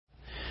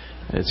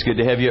It's good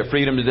to have you at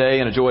Freedom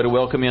today, and a joy to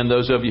welcome in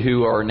those of you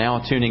who are now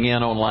tuning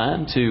in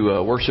online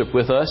to worship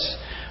with us.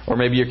 Or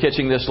maybe you're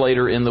catching this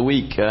later in the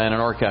week in an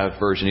archived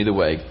version. Either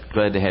way,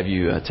 glad to have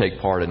you take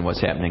part in what's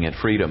happening at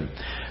Freedom.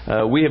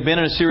 We have been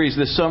in a series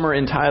this summer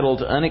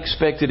entitled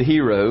Unexpected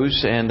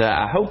Heroes, and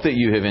I hope that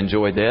you have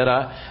enjoyed that.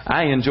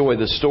 I enjoy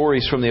the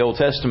stories from the Old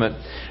Testament.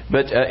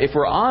 But if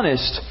we're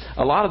honest,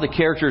 a lot of the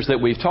characters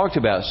that we've talked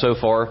about so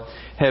far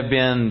have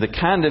been the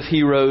kind of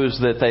heroes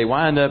that they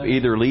wind up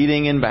either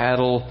leading in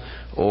battle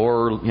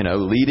or,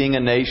 leading a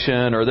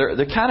nation, or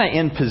they're kind of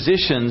in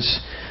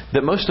positions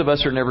that most of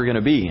us are never going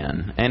to be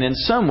in. And in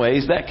some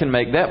ways, that can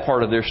make that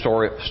part of their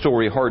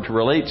story hard to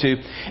relate to.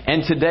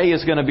 And today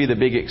is going to be the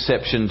big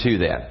exception to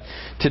that.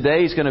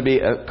 Today is going to be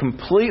a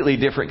completely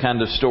different kind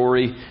of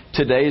story.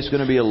 Today is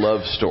going to be a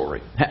love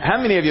story.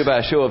 How many of you, by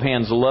a show of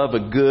hands, love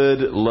a good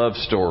love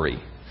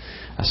story?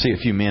 I see a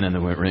few men in the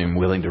room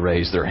willing to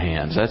raise their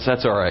hands.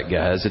 That's all right,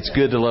 guys. It's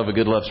good to love a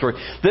good love story.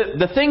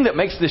 The thing that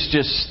makes this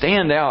just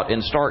stand out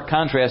in stark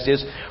contrast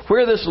is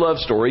where this love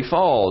story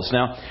falls.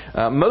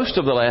 Now, most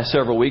of the last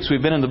several weeks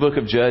we've been in the book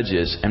of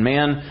Judges. And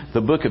man,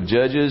 the book of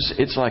Judges,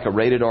 it's like a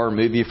rated R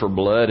movie for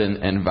blood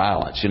and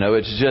violence.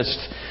 It's just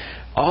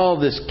all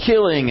this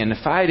killing and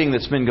fighting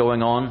that's been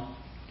going on.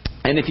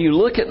 And if you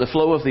look at the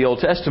flow of the Old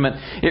Testament,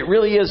 it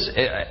really is,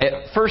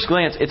 at first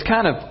glance, it's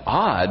kind of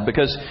odd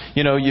because,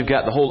 you've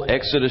got the whole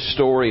Exodus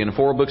story in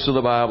 4 books of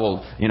the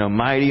Bible,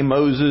 mighty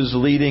Moses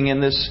leading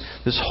in this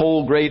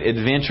whole great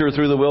adventure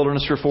through the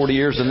wilderness for 40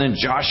 years, and then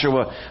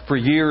Joshua for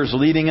years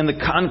leading in the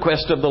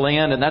conquest of the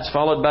land, and that's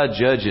followed by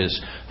Judges.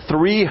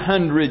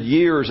 300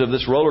 years of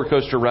this roller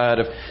coaster ride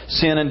of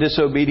sin and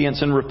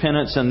disobedience and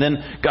repentance, and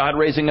then God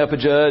raising up a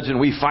judge, and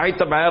we fight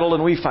the battle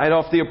and we fight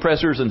off the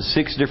oppressors, and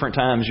 6 different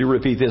times you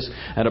repeat this,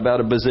 and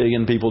about a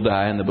bazillion people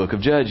die in the book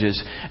of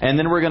Judges. And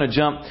then we're going to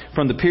jump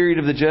from the period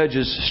of the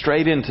Judges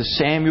straight into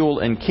Samuel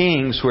and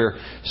Kings, where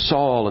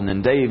Saul and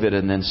then David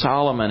and then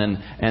Solomon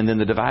and then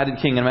the divided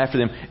kingdom after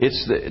them.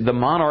 It's the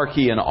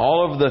monarchy and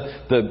all of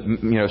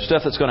the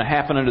stuff that's going to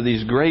happen under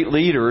these great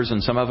leaders,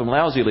 and some of them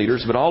lousy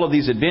leaders, but all of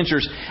these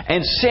adventures.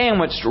 And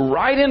sandwiched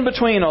right in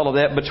between all of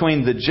that,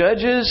 between the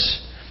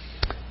Judges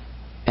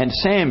and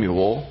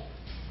Samuel,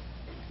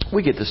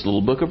 we get this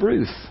little book of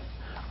Ruth.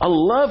 A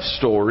love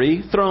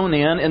story thrown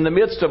in the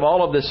midst of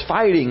all of this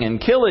fighting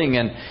and killing.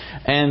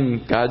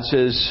 And God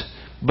says,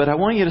 but I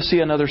want you to see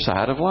another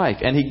side of life.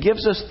 And He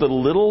gives us the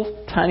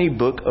little tiny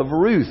book of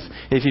Ruth.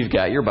 If you've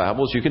got your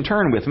Bibles, you can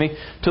turn with me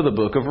to the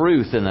book of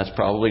Ruth. And that's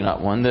probably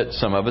not one that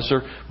some of us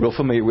are real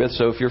familiar with.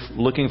 So if you're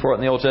looking for it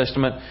in the Old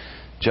Testament,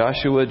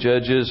 Joshua,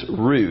 Judges,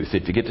 Ruth.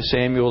 If you get to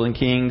Samuel and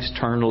Kings,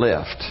 turn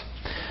left.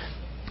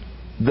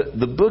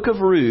 The book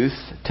of Ruth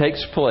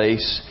takes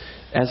place,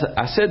 as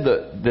I said,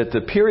 that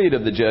the period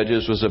of the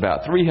Judges was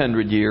about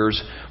 300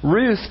 years.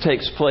 Ruth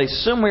takes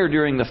place somewhere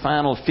during the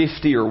final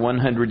 50 or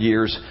 100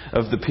 years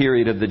of the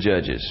period of the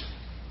Judges.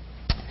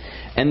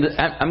 And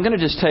I'm going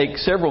to just take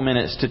several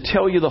minutes to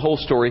tell you the whole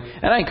story.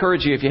 And I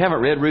encourage you, if you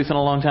haven't read Ruth in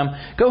a long time,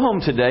 go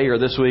home today or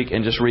this week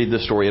and just read the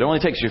story. It only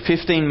takes you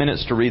 15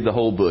 minutes to read the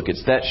whole book.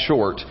 It's that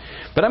short.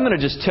 But I'm going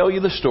to just tell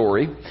you the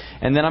story,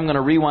 and then I'm going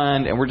to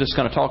rewind, and we're just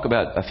going to talk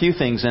about a few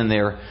things in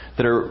there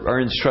that are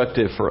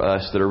instructive for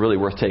us, that are really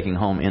worth taking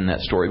home in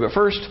that story. But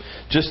first,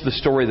 just the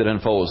story that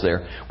unfolds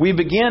there. We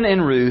begin in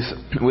Ruth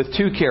with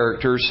 2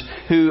 characters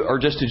who are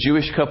just a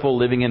Jewish couple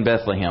living in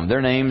Bethlehem.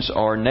 Their names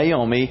are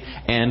Naomi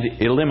and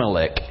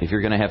Elimelech. If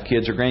you're going to have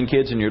kids or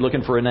grandkids and you're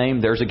looking for a name,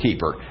 there's a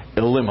keeper.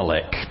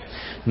 Elimelech.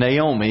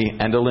 Naomi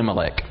and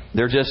Elimelech.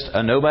 They're just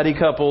a nobody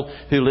couple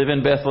who live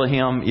in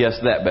Bethlehem. Yes,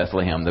 that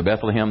Bethlehem. The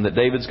Bethlehem that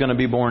David's going to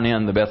be born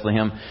in. The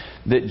Bethlehem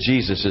that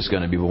Jesus is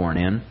going to be born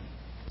in.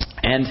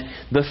 And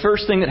the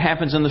first thing that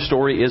happens in the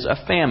story is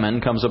a famine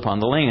comes upon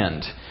the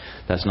land.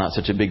 That's not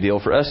such a big deal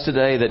for us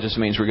today. That just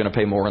means we're going to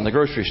pay more in the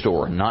grocery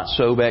store. Not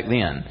so back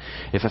then.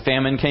 If a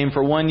famine came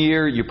for 1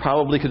 year, you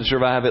probably could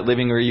survive it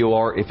living where you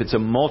are. If it's a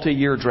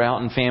multi-year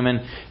drought and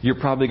famine, you're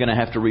probably going to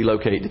have to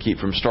relocate to keep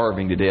from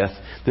starving to death.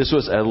 This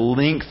was a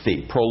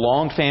lengthy,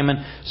 prolonged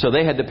famine, so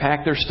they had to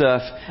pack their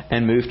stuff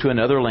and move to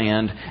another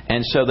land.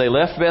 And so they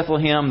left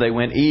Bethlehem, they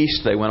went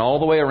east, they went all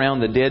the way around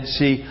the Dead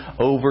Sea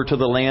over to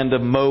the land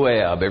of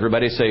Moab.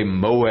 Everybody say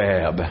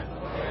Moab.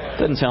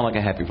 Doesn't sound like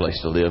a happy place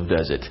to live,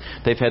 does it?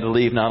 They've had to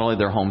leave not only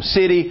their home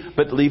city,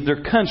 but leave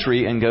their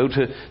country and go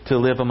to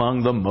live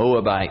among the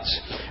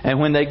Moabites. And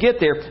when they get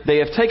there, they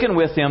have taken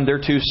with them their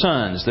 2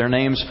 sons. Their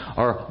names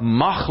are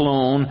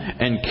Machlon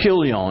and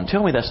Kilion.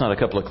 Tell me that's not a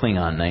couple of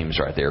Klingon names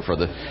right there for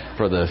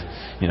the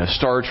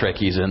Star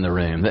Trekkies in the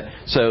room.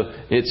 So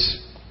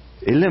it's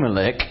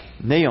Elimelech,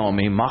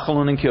 Naomi,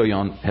 Machlon, and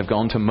Kilion have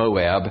gone to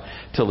Moab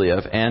to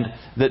live. And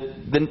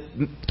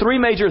the 3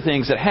 major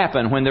things that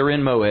happen when they're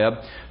in Moab.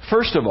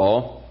 First of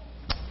all,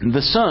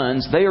 the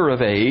sons, they are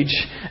of age,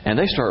 and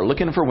they start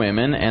looking for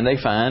women, and they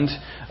find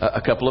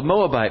a couple of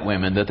Moabite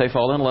women that they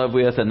fall in love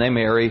with, and they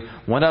marry.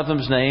 One of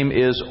them's name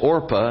is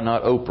Orpah,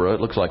 not Oprah.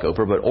 It looks like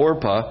Oprah, but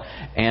Orpah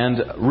and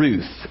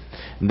Ruth.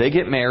 They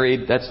get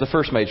married. That's the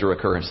first major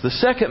occurrence. The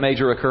second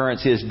major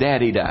occurrence is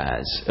Daddy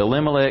dies.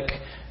 Elimelech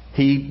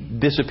he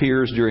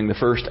disappears during the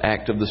first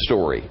act of the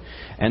story.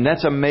 And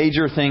that's a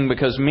major thing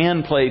because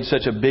men played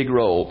such a big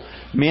role.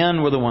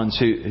 Men were the ones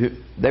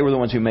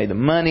who made the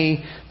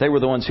money. They were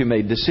the ones who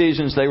made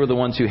decisions. They were the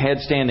ones who had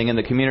standing in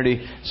the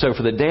community. So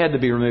for the dad to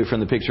be removed from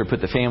the picture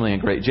put the family in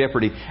great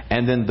jeopardy.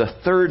 And then the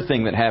third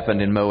thing that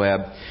happened in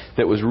Moab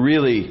that was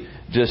really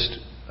just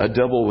a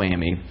double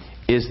whammy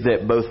is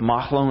that both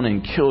Mahlon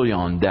and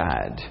Chilion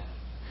died.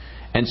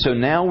 And so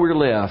now we're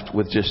left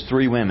with just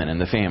 3 women in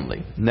the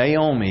family.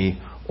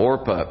 Naomi,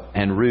 Orpah,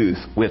 and Ruth,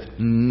 with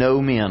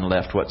no men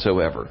left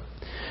whatsoever.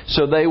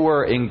 So they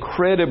were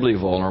incredibly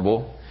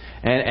vulnerable.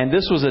 And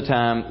this was a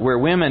time where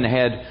women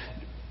had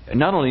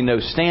not only no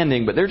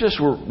standing, but there just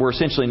were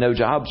essentially no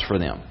jobs for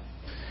them.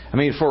 I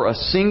mean, for a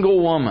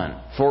single woman,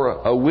 for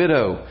a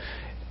widow,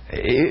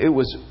 it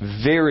was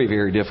very,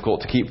 very difficult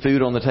to keep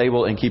food on the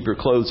table and keep your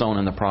clothes on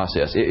in the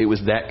process. It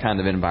was that kind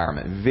of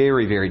environment.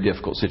 Very, very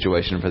difficult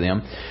situation for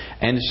them.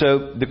 And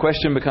so the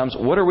question becomes,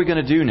 what are we going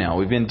to do now?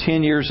 We've been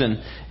 10 years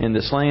in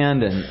this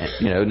land and,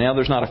 now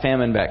there's not a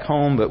famine back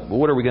home, but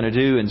what are we going to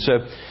do? And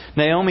so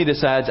Naomi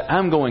decides,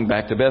 I'm going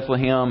back to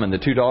Bethlehem, and the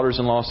 2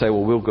 daughters-in-law say,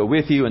 well, we'll go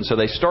with you. And so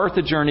they start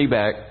the journey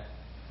back.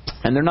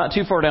 And they're not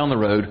too far down the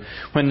road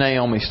when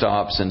Naomi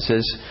stops and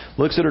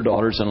looks at her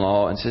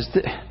daughters-in-law and says,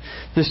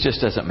 this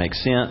just doesn't make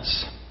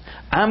sense.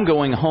 I'm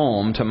going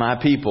home to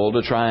my people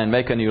to try and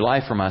make a new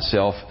life for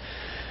myself.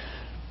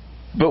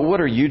 But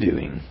what are you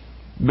doing?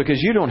 Because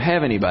you don't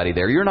have anybody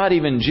there. You're not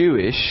even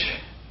Jewish.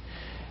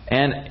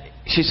 And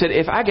she said,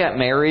 if I got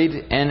married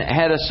and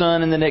had a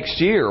son in the next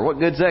year, what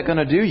good's that going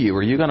to do you?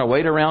 Are you going to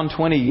wait around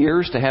 20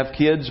 years to have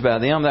kids by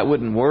them? That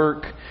wouldn't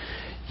work.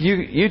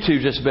 You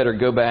two just better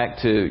go back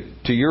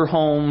to your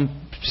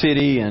home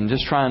city and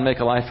just try and make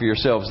a life for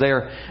yourselves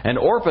there. And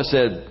Orpah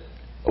said,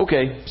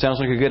 okay, sounds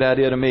like a good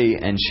idea to me.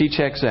 And she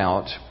checks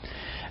out.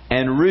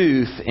 And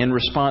Ruth, in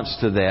response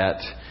to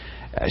that,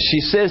 she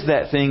says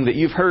that thing that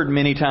you've heard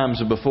many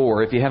times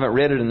before. If you haven't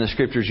read it in the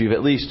Scriptures, you've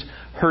at least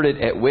heard it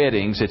at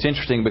weddings. It's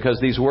interesting because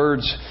these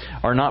words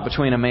are not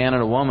between a man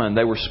and a woman.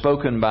 They were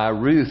spoken by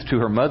Ruth to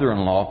her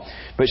mother-in-law.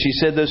 But she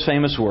said those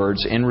famous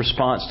words in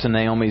response to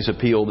Naomi's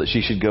appeal that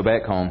she should go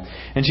back home.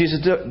 And she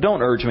said,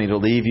 don't urge me to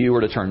leave you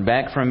or to turn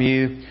back from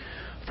you.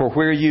 For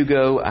where you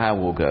go, I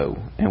will go.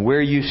 And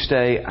where you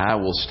stay, I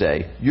will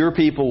stay. Your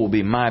people will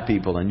be my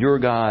people, and your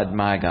God,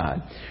 my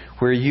God.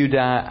 Where you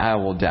die, I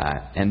will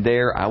die, and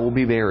there I will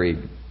be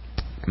buried.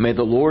 May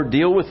the Lord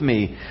deal with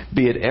me,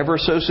 be it ever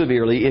so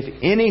severely, if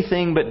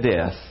anything but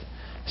death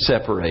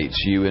separates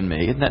you and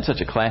me. Isn't that such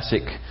a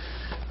classic,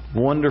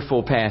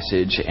 wonderful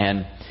passage?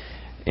 And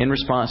in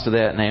response to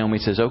that, Naomi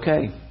says,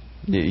 okay,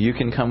 you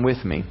can come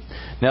with me.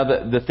 Now,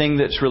 the thing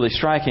that's really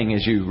striking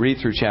as you read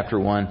through chapter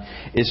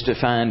 1 is to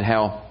find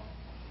how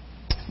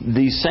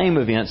these same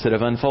events that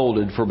have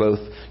unfolded for both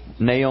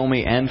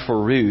Naomi and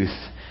for Ruth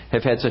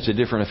have had such a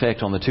different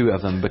effect on the two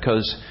of them,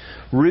 because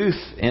Ruth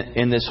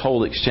in this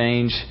whole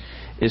exchange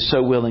is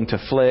so willing to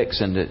flex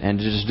and to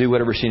just do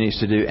whatever she needs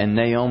to do. And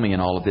Naomi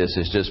in all of this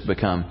has just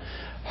become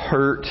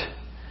hurt,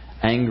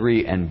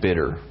 angry, and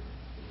bitter.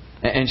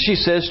 And she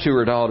says to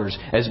her daughters,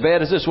 as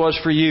bad as this was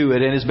for you,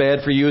 it ain't as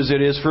bad for you as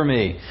it is for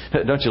me.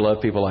 Don't you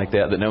love people like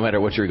that no matter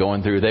what you're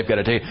going through, they've got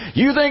to tell you,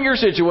 you think your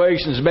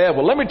situation's bad?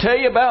 Well, let me tell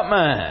you about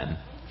mine.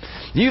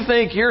 You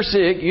think you're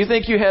sick. You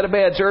think you had a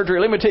bad surgery.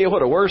 Let me tell you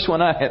what a worse one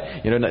I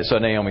had. So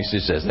Naomi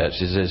says that.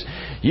 She says,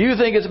 you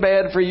think it's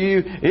bad for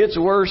you. It's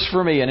worse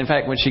for me. And in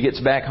fact, when she gets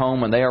back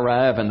home and they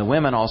arrive and the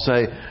women all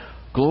say,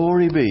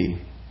 glory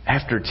be.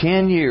 After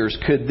 10 years,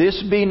 could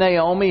this be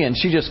Naomi? And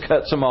she just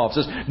cuts them off.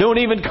 Says, don't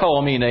even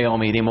call me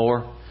Naomi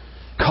anymore.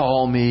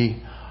 Call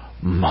me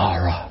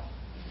Mara.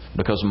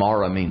 Because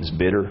Mara means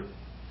bitter.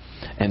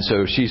 And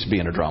so she's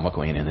being a drama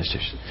queen in this.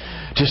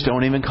 Just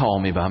don't even call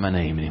me by my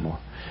name anymore.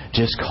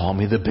 Just call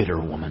me the bitter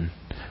woman,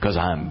 because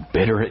I'm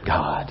bitter at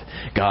God.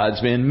 God's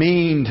been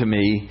mean to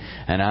me,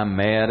 and I'm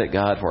mad at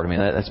God for it. I mean,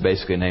 that's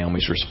basically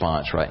Naomi's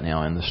response right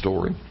now in the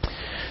story.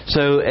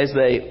 So as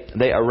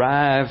they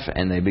arrive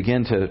and they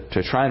begin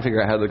to try and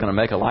figure out how they're going to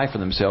make a life for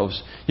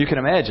themselves, you can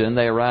imagine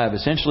they arrive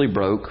essentially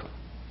broke.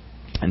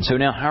 And so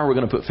now how are we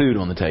going to put food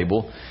on the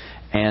table?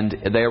 And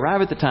they arrive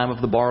at the time of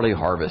the barley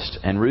harvest.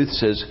 And Ruth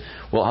says,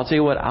 well, I'll tell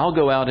you what, I'll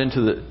go out into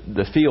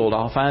the field.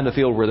 I'll find the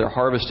field where they're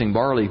harvesting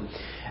barley,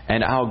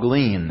 and I'll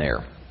glean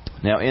there.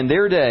 Now, in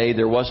their day,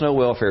 there was no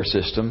welfare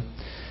system.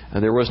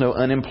 There was no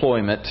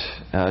unemployment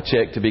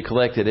check to be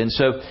collected. And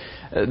so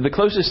the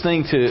closest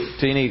thing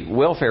to any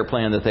welfare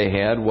plan that they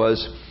had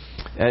was,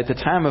 at the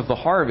time of the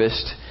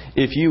harvest,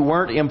 if you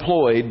weren't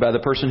employed by the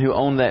person who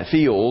owned that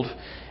field,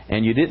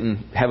 and you didn't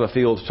have a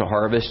field to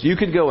harvest, you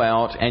could go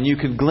out and you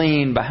could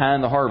glean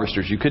behind the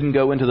harvesters. You couldn't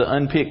go into the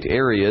unpicked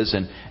areas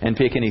and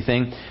pick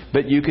anything,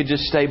 but you could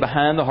just stay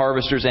behind the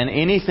harvesters, and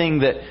anything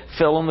that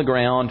fell on the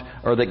ground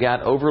or that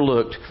got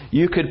overlooked,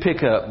 you could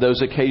pick up those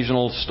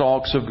occasional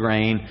stalks of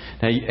grain.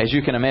 Now, as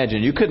you can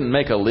imagine, you couldn't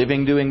make a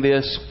living doing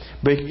this,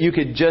 but you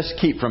could just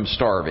keep from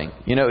starving.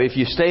 If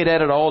you stayed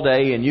at it all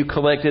day and you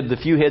collected the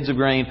few heads of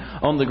grain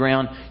on the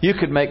ground, you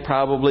could make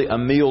probably a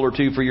meal or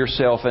two for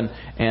yourself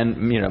and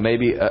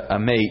maybe a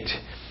mate.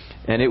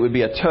 And it would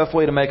be a tough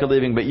way to make a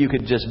living, but you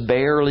could just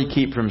barely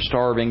keep from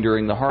starving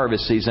during the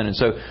harvest season. And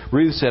so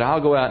Ruth said,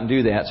 I'll go out and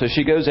do that. So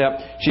she goes out.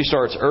 She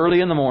starts early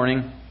in the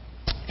morning.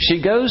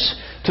 She goes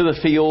to the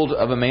field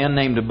of a man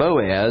named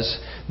Boaz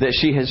that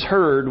she has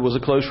heard was a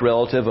close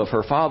relative of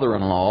her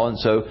father-in-law. And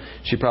so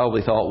she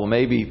probably thought, well,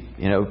 maybe,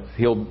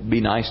 he'll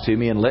be nice to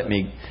me and let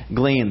me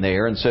glean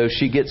there. And so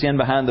she gets in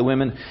behind the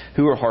women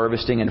who are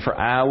harvesting. And for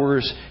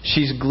hours,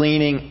 she's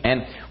gleaning.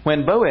 And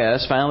when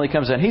Boaz finally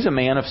comes in, he's a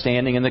man of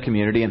standing in the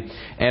community.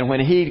 And when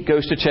he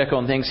goes to check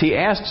on things, he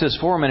asks his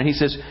foreman, and he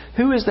says,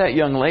 who is that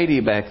young lady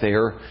back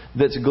there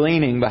that's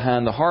gleaning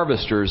behind the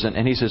harvesters?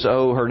 And he says,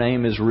 oh, her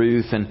name is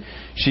Ruth, and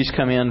she's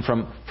come in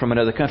from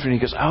another country. And he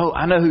goes, oh,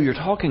 I know who you're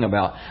talking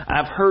about.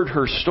 I've heard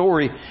her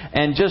story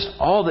and just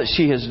all that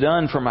she has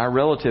done for my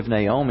relative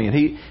Naomi.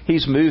 And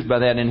he's moved by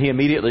that, and he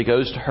immediately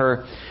goes to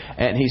her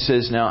and he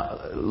says,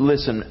 now,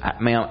 listen,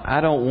 ma'am,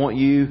 I don't want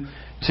you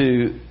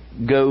to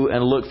go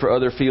and look for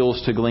other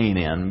fields to glean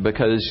in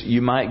because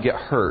you might get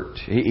hurt.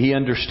 He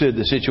understood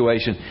the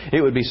situation.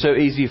 It would be so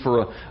easy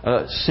for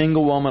a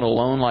single woman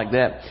alone like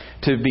that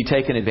to be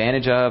taken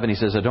advantage of. And he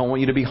says, I don't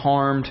want you to be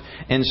harmed.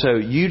 And so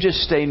you just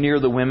stay near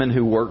the women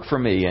who work for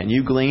me and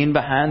you glean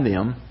behind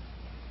them.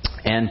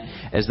 And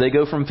as they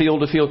go from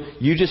field to field,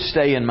 you just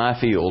stay in my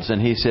fields.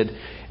 And he said,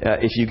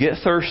 if you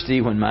get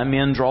thirsty when my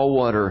men draw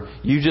water,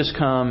 you just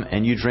come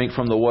and you drink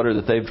from the water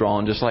that they've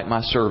drawn, just like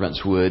my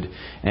servants would.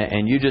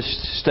 And you just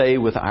stay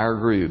with our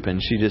group.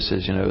 And she just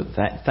says,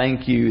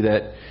 thank you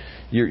that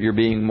you're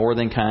being more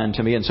than kind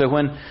to me. And so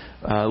when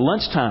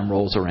lunchtime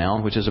rolls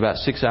around, which is about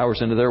 6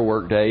 hours into their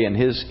workday, and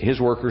his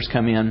workers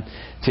come in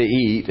to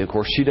eat. Of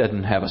course, she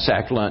doesn't have a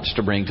sack lunch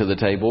to bring to the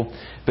table.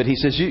 But he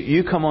says,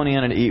 you come on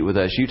in and eat with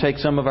us. You take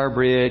some of our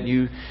bread.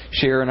 You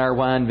share in our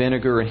wine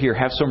vinegar. And here,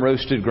 have some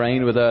roasted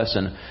grain with us.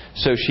 And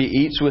so she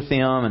eats with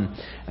them.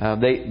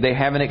 And they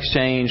have an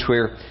exchange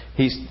where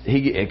he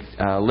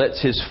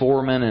lets his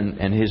foreman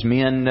and his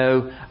men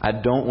know, I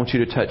don't want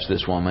you to touch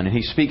this woman. And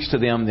he speaks to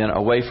them then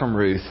away from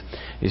Ruth.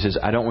 He says,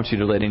 I don't want you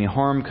to let any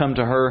harm come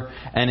to her.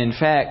 And in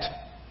fact,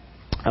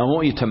 I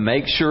want you to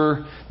make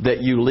sure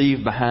that you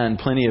leave behind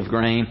plenty of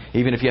grain,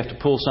 even if you have to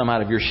pull some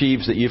out of your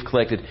sheaves that you've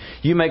collected.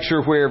 You make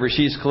sure wherever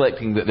she's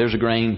collecting that there's a grain